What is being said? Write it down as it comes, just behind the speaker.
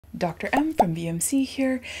Dr. M from VMC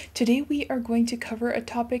here. Today we are going to cover a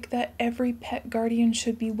topic that every pet guardian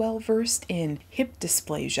should be well versed in, hip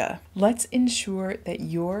dysplasia. Let's ensure that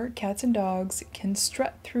your cats and dogs can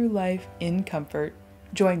strut through life in comfort.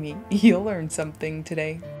 Join me, you'll learn something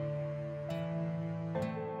today.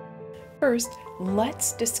 First,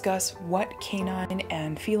 let's discuss what canine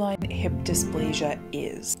and feline hip dysplasia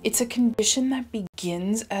is. It's a condition that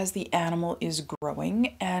begins as the animal is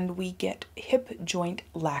growing and we get hip joint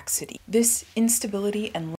laxity. This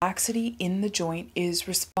instability and laxity in the joint is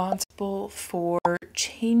responsible for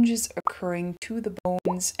changes occurring to the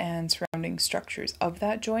bones and surrounding structures of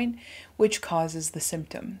that joint, which causes the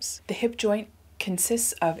symptoms. The hip joint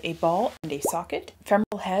consists of a ball and a socket,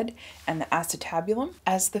 femoral head, and the acetabulum.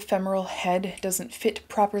 As the femoral head doesn't fit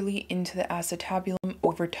properly into the acetabulum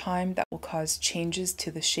over time, that will cause changes to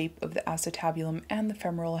the shape of the acetabulum and the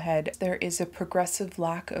femoral head. There is a progressive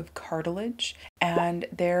lack of cartilage, and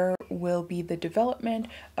there will be the development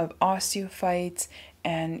of osteophytes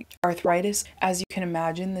and arthritis. As you can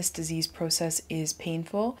imagine, this disease process is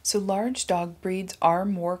painful. So large dog breeds are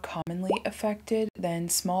more commonly affected than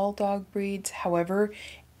small dog breeds. However,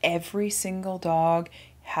 every single dog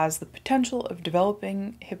has the potential of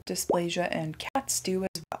developing hip dysplasia, and cats do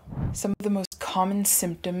as well. Some of the most common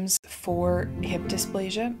symptoms for hip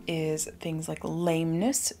dysplasia is things like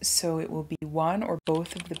lameness, so it will be one or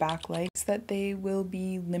both of the back legs that they will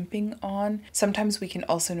be limping on. Sometimes we can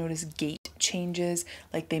also notice gait changes,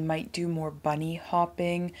 like they might do more bunny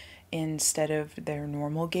hopping instead of their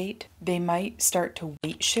normal gait. They might start to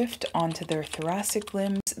weight shift onto their thoracic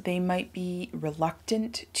limbs. They might be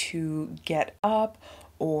reluctant to get up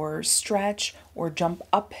or stretch or jump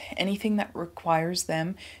up. Anything that requires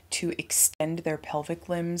them to extend their pelvic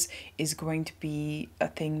limbs is going to be a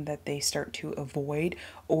thing that they start to avoid,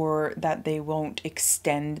 or that they won't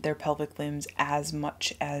extend their pelvic limbs as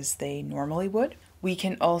much as they normally would. We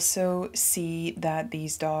can also see that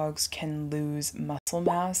these dogs can lose muscle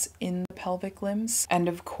mass in the pelvic limbs. And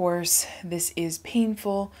of course, this is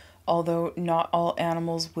painful. Although not all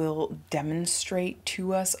animals will demonstrate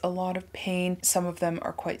to us a lot of pain. Some of them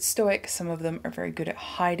are quite stoic, some of them are very good at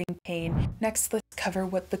hiding pain. Next, let's cover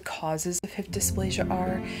what the causes of hip dysplasia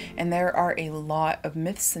are. And there are a lot of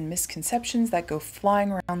myths and misconceptions that go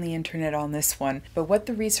flying around the internet on this one. But what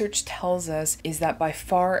the research tells us is that by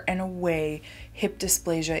far and away, hip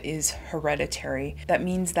dysplasia is hereditary. That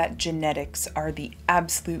means that genetics are the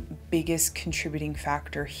absolute biggest contributing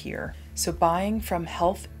factor here. So buying from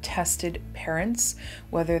health-tested parents,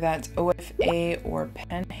 whether that's OFA or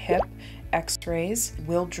pen hip x-rays,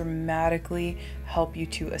 will dramatically help you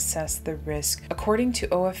to assess the risk. According to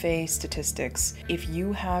OFA statistics, if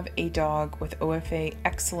you have a dog with OFA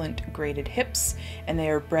excellent graded hips and they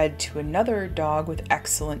are bred to another dog with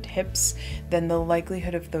excellent hips, then the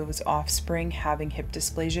likelihood of those offspring having hip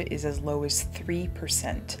dysplasia is as low as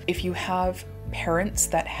 3%. If you have parents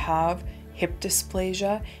that have hip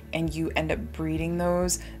dysplasia and you end up breeding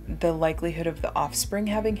those, the likelihood of the offspring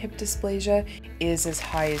having hip dysplasia is as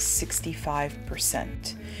high as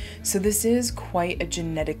 65%. So this is quite a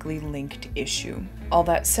genetically linked issue. All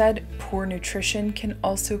that said, poor nutrition can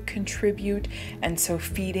also contribute, and so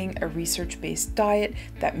feeding a research-based diet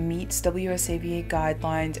that meets WSAVA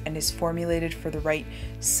guidelines and is formulated for the right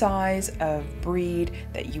size of breed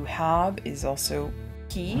that you have is also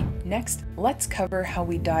key. Next, let's cover how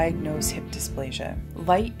we diagnose hip dysplasia.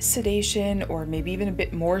 Light sedation, or maybe even a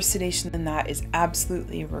bit more sedation than that, is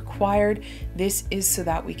absolutely required. This is so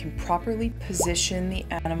that we can properly position the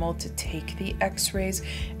animal to take the x-rays,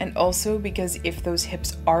 and also because if those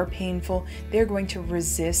hips are painful, they're going to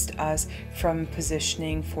resist us from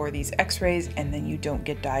positioning for these x-rays, and then you don't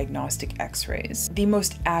get diagnostic x-rays. The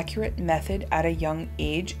most accurate method at a young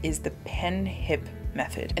age is the pen hip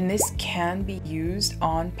method, and this can be used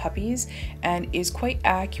on puppies and is quite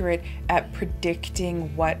accurate at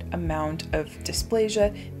predicting what amount of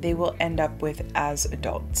dysplasia they will end up with as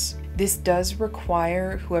adults. This does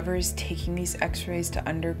require whoever is taking these x-rays to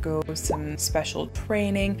undergo some special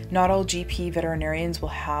training. Not all GP veterinarians will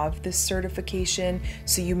have this certification,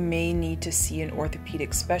 so you may need to see an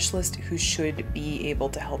orthopedic specialist who should be able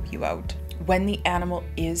to help you out. When the animal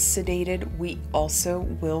is sedated, we also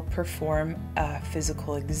will perform a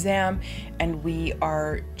physical exam, and we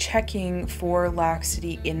are checking for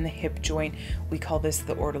laxity in the hip joint. We call this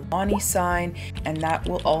the Ortolani sign, and that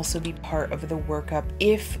will also be part of the workup.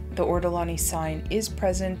 If the Ortolani sign is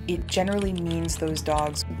present, it generally means those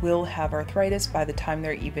dogs will have arthritis by the time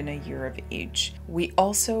they're even a year of age. We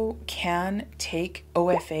also can take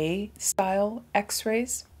OFA style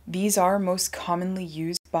x-rays. These are most commonly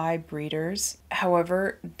used by breeders.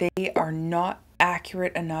 However, they are not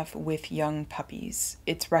accurate enough with young puppies.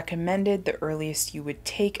 It's recommended the earliest you would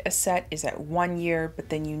take a set is at 1 year, but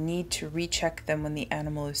then you need to recheck them when the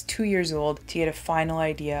animal is 2 years old to get a final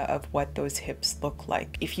idea of what those hips look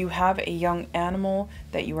like. If you have a young animal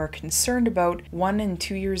that you are concerned about, 1 and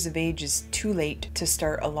 2 years of age is too late to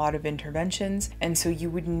start a lot of interventions, and so you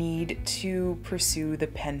would need to pursue the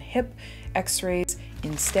pen hip x-rays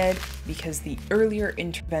instead, because the earlier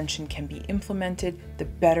intervention can be implemented, the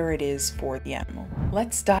better it is for the animal.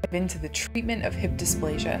 Let's dive into the treatment of hip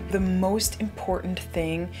dysplasia. The most important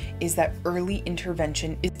thing is that early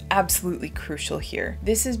intervention is absolutely crucial here.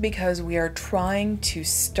 This is because we are trying to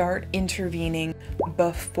start intervening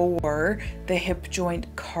before the hip joint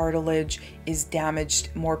cartilage is damaged,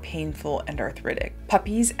 more painful, and arthritic.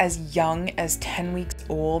 Puppies as young as 10 weeks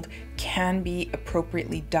old can be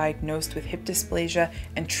appropriately diagnosed with hip dysplasia,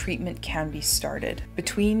 and treatment can be started.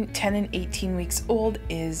 Between 10 and 18 weeks old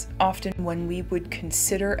is often when we would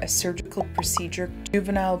consider a surgical procedure,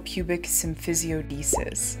 juvenile pubic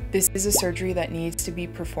symphysiodesis. This is a surgery that needs to be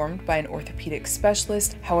performed by an orthopedic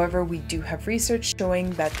specialist. However, we do have research showing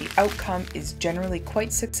that the outcome is generally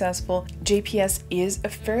quite successful. JPS is a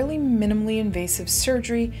fairly minimally invasive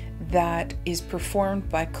surgery that is performed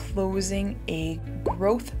by closing a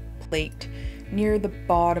growth plate near the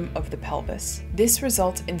bottom of the pelvis. This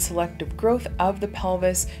results in selective growth of the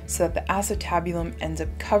pelvis so that the acetabulum ends up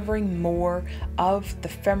covering more of the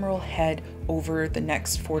femoral head over the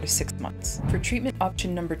next 4 to 6 months. For treatment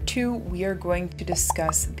option number 2, we are going to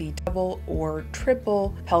discuss the double or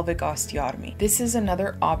triple pelvic osteotomy. This is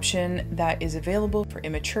another option that is available for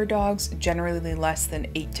immature dogs, generally less than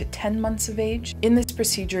 8 to 10 months of age. In this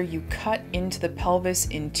procedure, you cut into the pelvis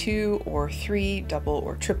in 2 or 3 double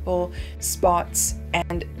or triple spots,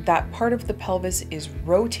 and that part of the pelvis is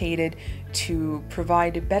rotated to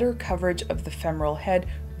provide better coverage of the femoral head,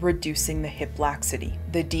 reducing the hip laxity.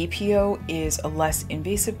 The DPO is a less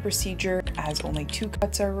invasive procedure as only 2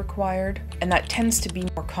 cuts are required, and that tends to be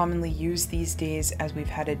more commonly used these days as we've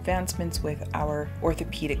had advancements with our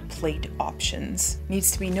orthopedic plate options.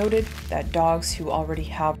 Needs to be noted that dogs who already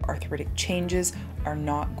have arthritic changes are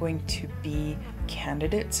not going to be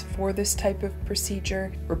candidates for this type of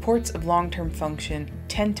procedure. Reports of long-term function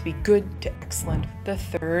tend to be good to excellent. The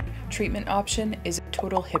third treatment option is a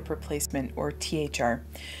total hip replacement, or THR.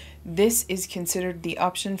 This is considered the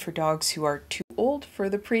option for dogs who are too old for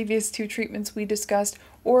the previous 2 treatments we discussed,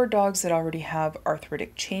 or dogs that already have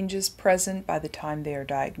arthritic changes present by the time they are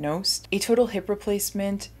diagnosed. A total hip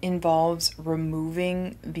replacement involves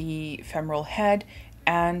removing the femoral head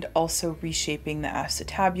and also reshaping the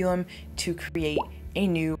acetabulum to create a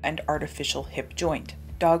new and artificial hip joint.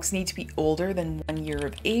 Dogs need to be older than 1 year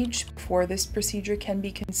of age before this procedure can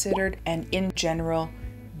be considered, and in general,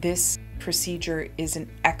 this procedure is an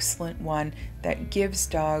excellent one that gives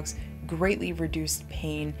dogs greatly reduced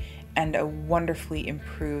pain and a wonderfully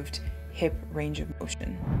improved hip range of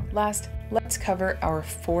motion. Last, let's cover our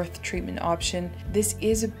 4th treatment option. This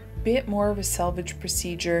is a bit more of a salvage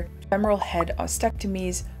procedure. Femoral head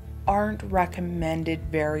ostectomies aren't recommended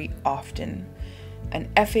very often. An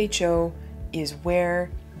FHO is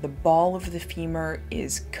where the ball of the femur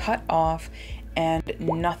is cut off and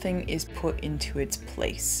nothing is put into its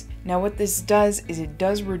place. Now what this does is it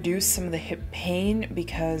does reduce some of the hip pain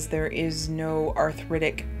because there is no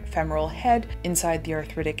arthritic femoral head inside the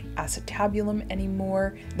arthritic acetabulum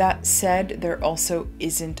anymore. That said, there also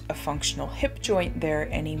isn't a functional hip joint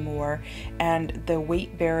there anymore, and the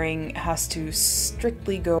weight bearing has to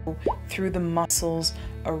strictly go through the muscles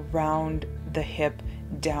around the hip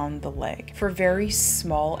down the leg. For very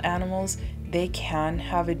small animals, they can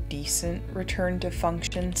have a decent return to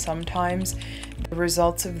function sometimes. The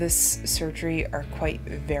results of this surgery are quite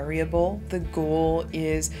variable. The goal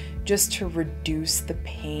is just to reduce the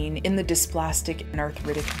pain in the dysplastic and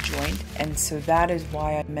arthritic joint, and so that is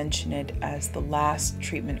why I mention it as the last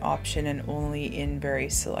treatment option and only in very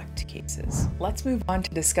select cases. Let's move on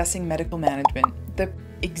to discussing medical management. The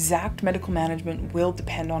exact medical management will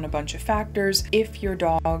depend on a bunch of factors. If your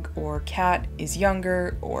dog or cat is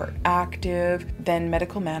younger or active, then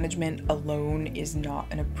medical management alone is not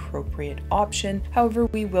an appropriate option. However,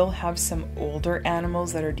 we will have some older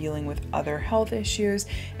animals that are dealing with other health issues,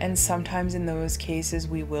 and sometimes in those cases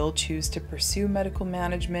we will choose to pursue medical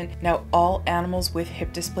management. Now, all animals with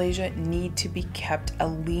hip dysplasia need to be kept a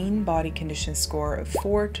lean body condition score of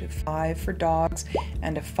 4 to 5 for dogs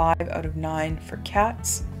and a 5 out of 9 for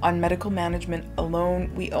cats. On medical management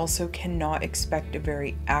alone, we also cannot expect a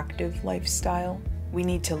very active lifestyle. We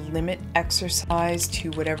need to limit exercise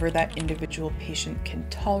to whatever that individual patient can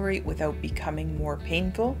tolerate without becoming more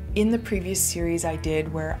painful. In the previous series I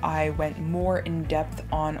did where I went more in depth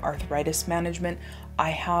on arthritis management,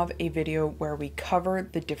 I have a video where we cover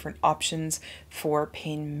the different options for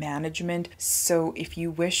pain management. So if you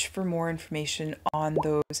wish for more information on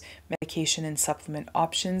those medication and supplement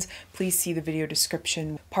options, please see the video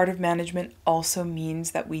description. Part of management also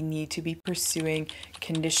means that we need to be pursuing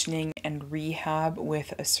conditioning and rehab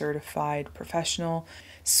with a certified professional.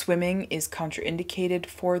 Swimming is contraindicated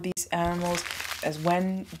for these animals, as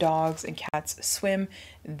when dogs and cats swim,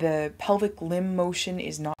 the pelvic limb motion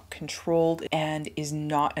is not controlled and is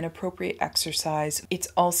not an appropriate exercise. It's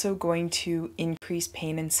also going to increase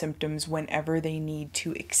pain and symptoms whenever they need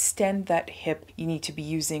to extend that hip. You need to be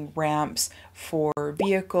using ramps for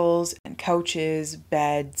vehicles and couches,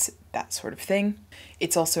 beds, that sort of thing.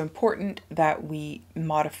 It's also important that we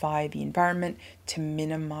modify the environment to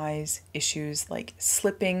minimize issues like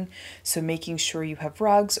slipping. So making sure you have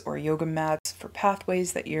rugs or yoga mats for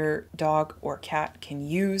pathways that your dog or cat can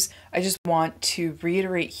use. I just want to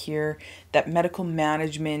reiterate here that medical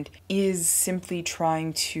management is simply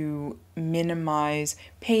trying to minimize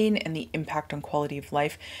pain and the impact on quality of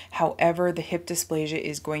life. However, the hip dysplasia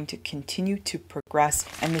is going to continue to progress,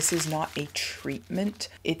 and this is not a treatment.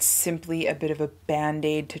 It's simply a bit of a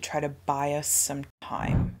band-aid to try to buy us some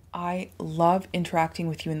time. I love interacting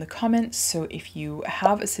with you in the comments, so if you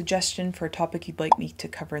have a suggestion for a topic you'd like me to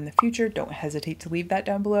cover in the future, don't hesitate to leave that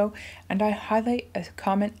down below, and I highlight a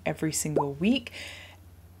comment every single week.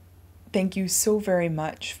 Thank you so very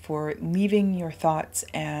much for leaving your thoughts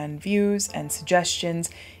and views and suggestions.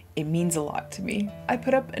 It means a lot to me. I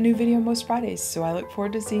put up a new video most Fridays, so I look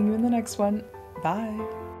forward to seeing you in the next one.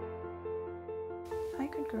 Bye!